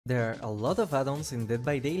There are a lot of add-ons in Dead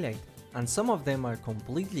by Daylight, and some of them are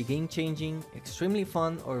completely game-changing, extremely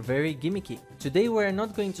fun, or very gimmicky. Today we are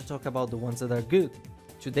not going to talk about the ones that are good.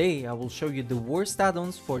 Today I will show you the worst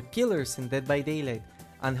add-ons for killers in Dead by Daylight,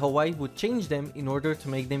 and how I would change them in order to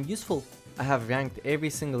make them useful. I have ranked every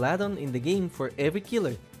single add-on in the game for every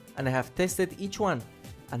killer, and I have tested each one,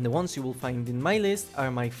 and the ones you will find in my list are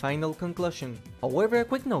my final conclusion. However, a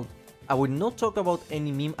quick note, I would not talk about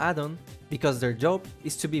any meme add-on, because their job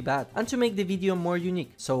is to be bad and to make the video more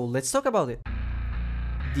unique, so let's talk about it.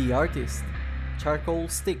 The Artist Charcoal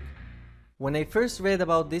Stick. When I first read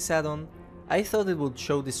about this add-on, I thought it would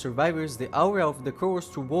show the survivors the aura of the crows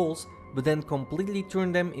through walls, but then completely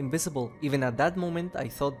turn them invisible. Even at that moment I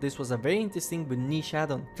thought this was a very interesting but niche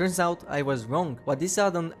add-on. Turns out I was wrong. What this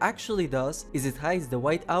add-on actually does is it hides the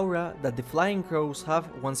white aura that the flying crows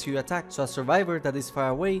have once you attack, so a survivor that is far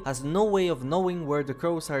away has no way of knowing where the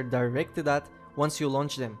crows are directed at once you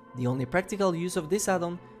launch them. The only practical use of this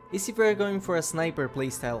add-on is if you are going for a sniper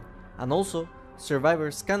playstyle, and also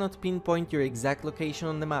survivors cannot pinpoint your exact location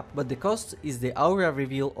on the map, but the cost is the aura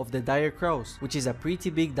reveal of the dire crows, which is a pretty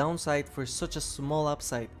big downside for such a small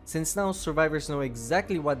upside, since now survivors know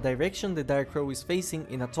exactly what direction the dire crow is facing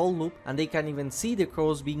in a tall loop, and they can even see the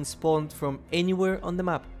crows being spawned from anywhere on the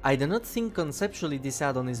map. I do not think conceptually this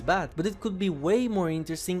add-on is bad, but it could be way more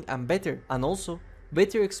interesting and better, and also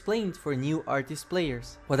better explained for new artist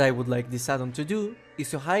players. What I would like this add-on to do is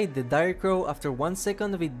to hide the dire crow after 1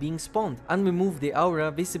 second of it being spawned and remove the aura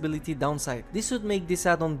visibility downside. This would make this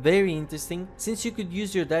add-on very interesting, since you could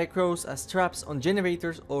use your dire crows as traps on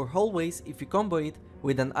generators or hallways if you combo it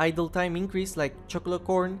with an idle time increase like chocolate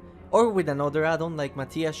corn, or with another add-on like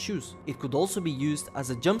Matthias shoes. It could also be used as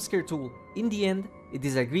a jumpscare tool. In the end, it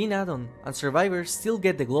is a green add-on, and survivors still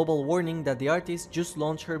get the global warning that the artist just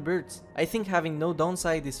launched her birds. I think having no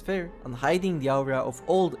downside is fair, and hiding the aura of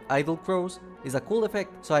old idle crows is a cool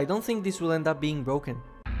effect, so I don't think this will end up being broken.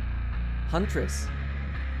 Huntress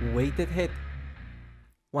Weighted Head.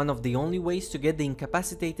 One of the only ways to get the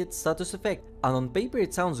incapacitated status effect, and on paper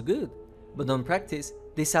it sounds good, but on practice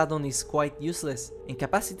this add-on is quite useless.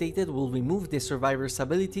 Incapacitated will remove the survivor's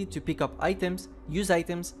ability to pick up items, use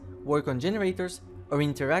items, work on generators, or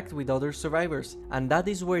interact with other survivors, and that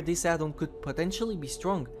is where this add-on could potentially be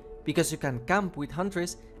strong, because you can camp with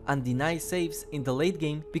Huntress and deny saves in the late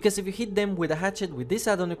game, because if you hit them with a hatchet with this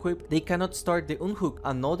add-on equipped, they cannot start the unhook.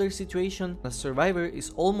 Another situation, a survivor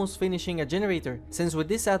is almost finishing a generator, since with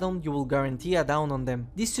this add-on you will guarantee a down on them.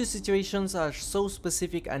 These two situations are so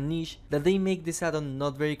specific and niche that they make this add-on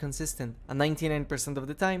not very consistent, and 99% of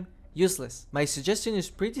the time useless. My suggestion is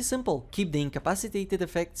pretty simple: keep the incapacitated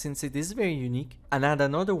effect since it is very unique, and add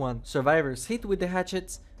another one: survivors hit with the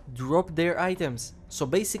hatchets drop their items, so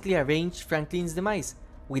basically arrange Franklin's demise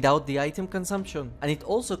without the item consumption. And it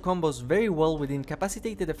also combos very well with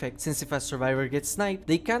incapacitated effect, since if a survivor gets sniped,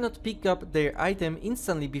 they cannot pick up their item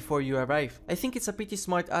instantly before you arrive. I think it's a pretty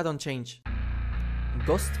smart add-on change.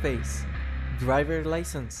 Ghostface Driver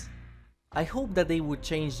License. I hope that they would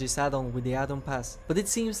change this add-on with the add-on pass, but it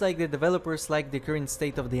seems like the developers like the current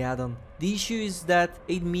state of the add-on. The issue is that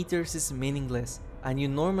 8 meters is meaningless, and you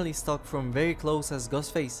normally stalk from very close as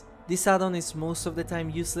Ghostface. This add-on is most of the time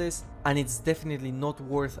useless, and it's definitely not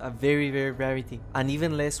worth a very rare rarity, and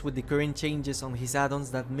even less with the current changes on his add-ons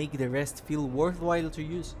that make the rest feel worthwhile to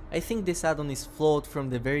use. I think this add-on is flawed from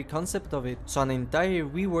the very concept of it, so an entire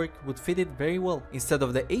rework would fit it very well. Instead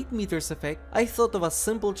of the 8 meters effect, I thought of a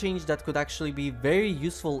simple change that could actually be very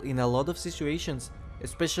useful in a lot of situations,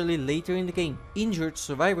 especially later in the game. Injured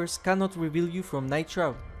survivors cannot reveal you from Night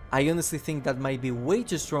Shroud. I honestly think that might be way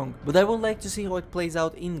too strong, but I would like to see how it plays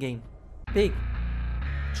out in-game. Pig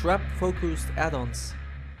Trap Focused Add-ons.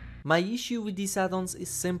 My issue with these add-ons is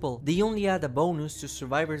simple. They only add a bonus to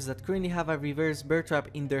survivors that currently have a reverse bear trap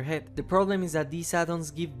in their head. The problem is that these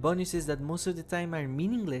add-ons give bonuses that most of the time are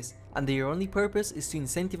meaningless, and their only purpose is to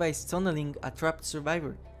incentivize tunneling a trapped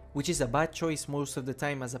survivor, which is a bad choice most of the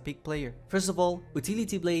time as a pig player. First of all,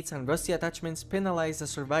 utility blades and rusty attachments penalize a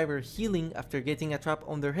survivor healing after getting a trap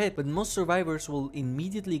on their head, but most survivors will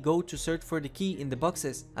immediately go to search for the key in the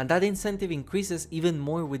boxes, and that incentive increases even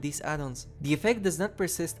more with these add-ons. The effect does not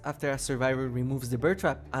persist after a survivor removes the bear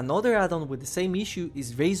trap. Another add-on with the same issue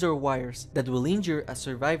is razor wires that will injure a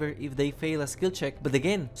survivor if they fail a skill check, but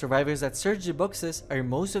again, survivors that search the boxes are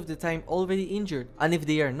most of the time already injured, and if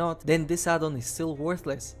they are not, then this add-on is still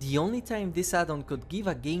worthless. The only time this add-on could give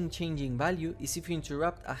a game-changing value is if you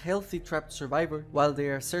interrupt a healthy trapped survivor while they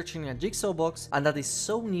are searching a jigsaw box, and that is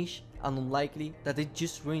so niche and unlikely that it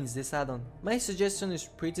just ruins this add-on. My suggestion is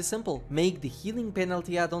pretty simple. Make the healing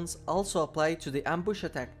penalty add-ons also apply to the ambush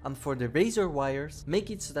attack, and for the razor wires, make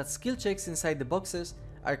it so that skill checks inside the boxes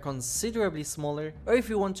are considerably smaller, or if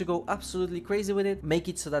you want to go absolutely crazy with it, make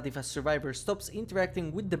it so that if a survivor stops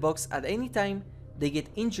interacting with the box at any time, they get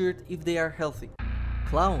injured if they are healthy.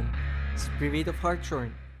 Clown, Spirit of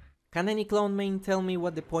Hartshorne. Can any clown main tell me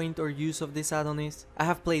what the point or use of this add-on is? I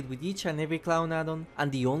have played with each and every clown add-on,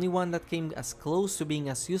 and the only one that came as close to being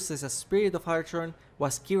as useless as Spirit of Hartshorne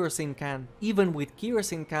was Kerosene Can. Even with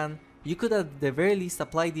Kerosene Can, you could at the very least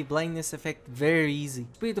apply the blindness effect very easy.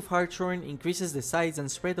 Spirit of Hartshorne increases the size and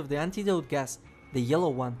spread of the antidote gas, the yellow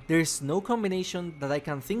one. There is no combination that I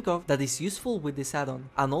can think of that is useful with this add-on,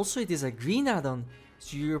 and also it is a green add-on,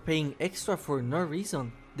 so you're paying extra for no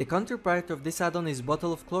reason. The counterpart of this add-on is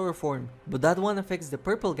Bottle of Chloroform, but that one affects the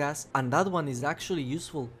purple gas and that one is actually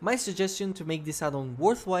useful. My suggestion to make this add-on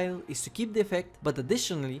worthwhile is to keep the effect, but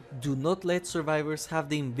additionally, do not let survivors have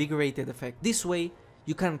the invigorated effect. This way,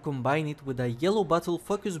 you can combine it with a yellow bottle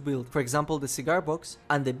focus build, for example the cigar box,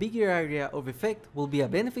 and the bigger area of effect will be a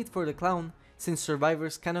benefit for the clown since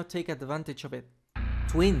survivors cannot take advantage of it.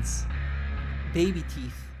 Twins, Baby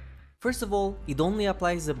Teeth. First of all, it only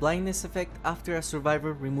applies the blindness effect after a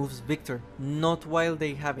survivor removes Victor, not while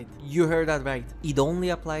they have it. You heard that right, it only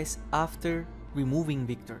applies after removing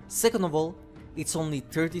Victor. Second of all, it's only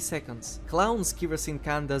 30 seconds. Clown's Kerosene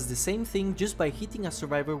Can does the same thing just by hitting a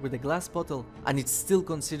survivor with a glass bottle, and it's still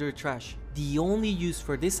considered trash. The only use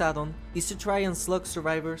for this add-on is to try and slug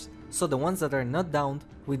survivors, so the ones that are not downed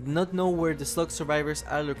would not know where the slug survivors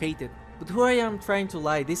are located. But who I am trying to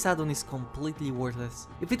lie, this add-on is completely worthless.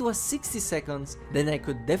 If it was 60 seconds, then I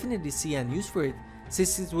could definitely see an use for it,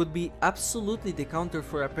 since it would be absolutely the counter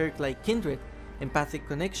for a perk like Kindred, Empathic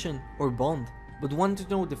Connection, or Bond. But want to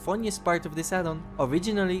know the funniest part of this add-on?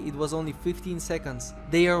 Originally it was only 15 seconds,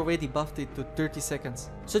 they already buffed it to 30 seconds.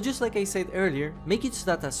 So just like I said earlier, make it so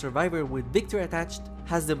that a survivor with Victor attached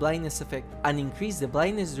has the blindness effect, and increase the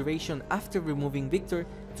blindness duration after removing Victor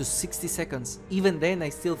to 60 seconds. Even then I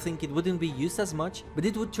still think it wouldn't be used as much, but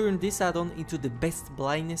it would turn this add-on into the best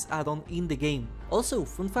blindness add-on in the game. Also,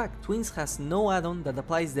 fun fact, Twins has no add-on that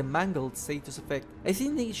applies the Mangled status effect. I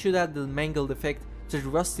think they should add the Mangled effect to the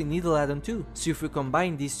Rusty Needle add-on too, so if we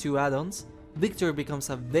combine these two add-ons, Victor becomes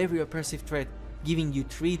a very oppressive threat, giving you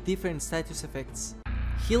 3 different status effects.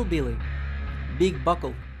 Hillbilly, Big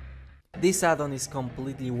Buckle. This add-on is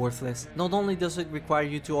completely worthless. Not only does it require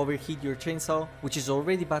you to overheat your chainsaw, which is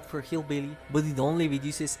already bad for Hillbilly, but it only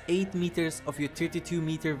reduces 8 meters of your 32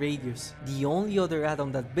 meter radius. The only other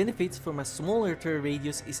add-on that benefits from a smaller turret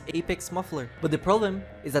radius is Apex Muffler, but the problem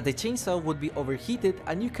is that the chainsaw would be overheated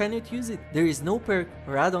and you cannot use it. There is no perk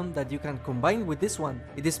or add-on that you can combine with this one.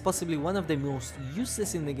 It is possibly one of the most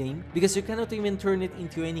useless in the game because you cannot even turn it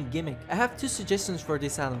into any gimmick. I have 2 suggestions for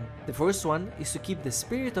this add-on. The first one is to keep the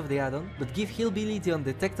spirit of the add-on, but give Hillbilly the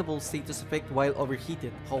undetectable status effect while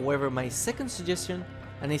overheated. However, my second suggestion,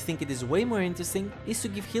 and I think it is way more interesting, is to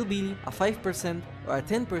give Hillbilly a 5% or a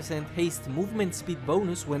 10% haste movement speed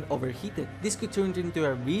bonus when overheated. This could turn into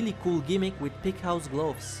a really cool gimmick with Pighouse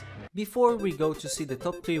gloves. Before we go to see the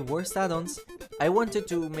top 3 worst add-ons, I wanted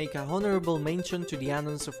to make a honorable mention to the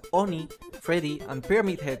add-ons of Oni, Freddy, and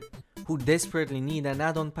Pyramid Head, who desperately need an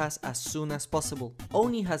add-on pass as soon as possible.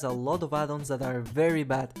 Oni has a lot of add-ons that are very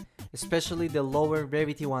bad, especially the lower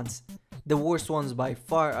rarity ones. The worst ones by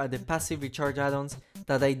far are the passive recharge add-ons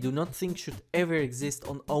that I do not think should ever exist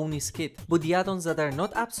on Oni's kit, but the add-ons that are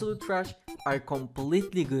not absolute trash are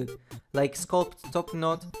completely good, like Sculpt Top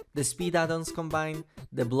Knot, the speed add-ons combined,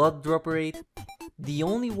 the blood drop rate. The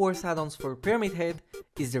only worst add-ons for Pyramid Head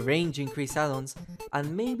is the range increase add-ons,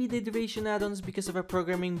 and maybe the duration add-ons because of a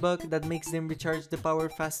programming bug that makes them recharge the power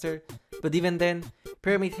faster, but even then,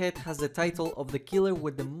 Pyramid Head has the title of the killer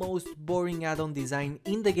with the most boring add-on design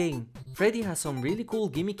in the game. Freddy has some really cool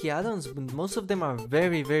gimmicky add-ons, but most of them are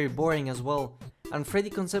very boring as well. And Freddy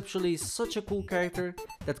conceptually is such a cool character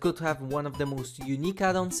that could have one of the most unique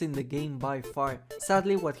add-ons in the game by far.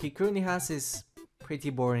 Sadly, what he currently has is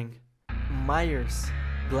pretty boring. Myers,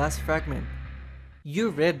 Glass Fragment.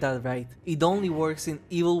 You read that right, it only works in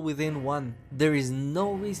Evil Within 1. There is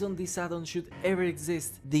no reason this add-on should ever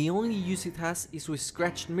exist. The only use it has is with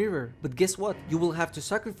Scratched Mirror. But guess what? You will have to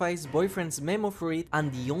sacrifice Boyfriend's Memo for it,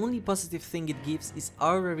 and the only positive thing it gives is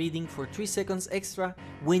aura reading for 3 seconds extra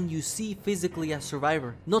when you see physically a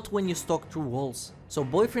survivor, not when you stalk through walls. So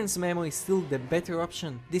Boyfriend's Memo is still the better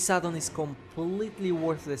option. This add-on is completely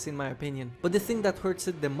worthless in my opinion, but the thing that hurts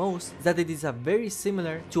it the most is that it is very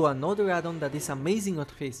similar to another add-on that is amazing at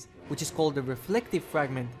his, which is called the Reflective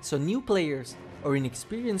Fragment, so new players or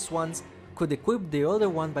inexperienced ones could equip the other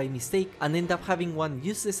one by mistake and end up having one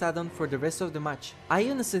useless add-on for the rest of the match. I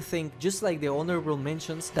honestly think, just like the honorable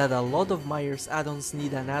mentions, that a lot of Myers add-ons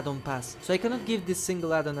need an add-on pass, so I cannot give this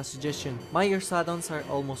single add-on a suggestion. Myers add-ons are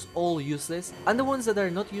almost all useless, and the ones that are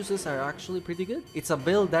not useless are actually pretty good. It's a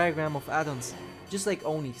Venn diagram of add-ons, just like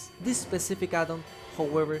Oni's. This specific add-on,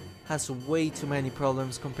 however, has way too many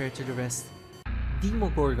problems compared to the rest.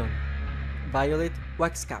 Demogorgon, Violet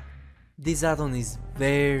Waxcap. This add-on is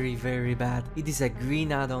very bad. It is a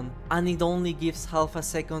green add-on and it only gives half a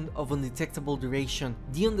second of undetectable duration.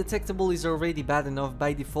 The undetectable is already bad enough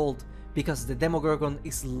by default because the Demogorgon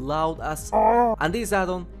is loud as and this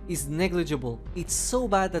add-on is negligible. It's so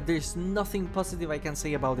bad that there's nothing positive I can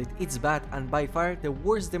say about it. It's bad and by far the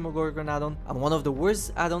worst Demogorgon add-on and one of the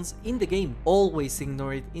worst add-ons in the game. Always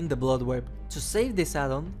ignore it in the Blood Web. To save this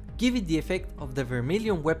add-on, give it the effect of the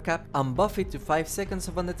Vermilion Webcap and buff it to 5 seconds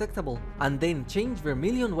of undetectable, and then change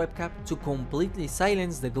Vermilion Webcap to completely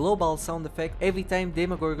silence the global sound effect every time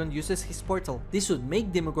Demogorgon uses his portal. This would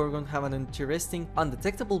make Demogorgon have an interesting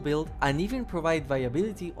undetectable build and even provide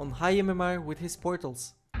viability on high MMR with his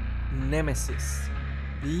portals. Nemesis,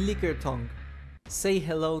 Liquor Tongue. Say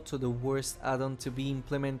hello to the worst add-on to be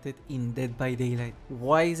implemented in Dead by Daylight.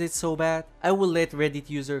 Why is it so bad? I will let Reddit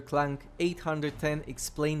user Clank810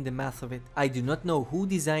 explain the math of it. I do not know who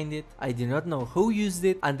designed it, I do not know who used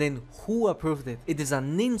it, and then who approved it. It is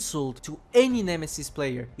an insult to any Nemesis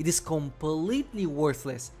player. It is completely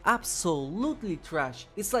worthless, absolutely trash.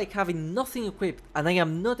 It's like having nothing equipped, and I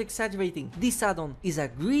am not exaggerating. This add-on is a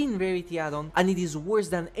green rarity add-on, and it is worse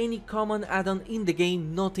than any common add-on in the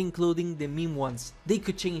game, not including the meme ones. They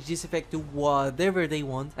could change this effect to whatever they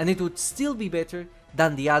want and it would still be better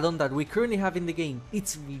than the add-on that we currently have in the game.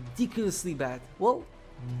 It's ridiculously bad. Well,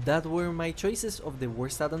 that were my choices of the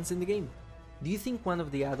worst add-ons in the game. Do you think one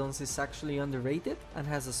of the add-ons is actually underrated and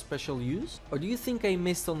has a special use? Or do you think I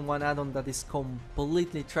missed on one add-on that is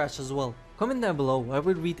completely trash as well? Comment down below, I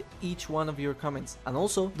will read each one of your comments. And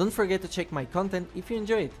also, don't forget to check my content if you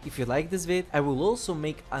enjoy it. If you like this vid, I will also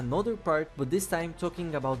make another part, but this time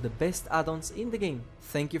talking about the best add-ons in the game.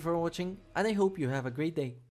 Thank you for watching, and I hope you have a great day.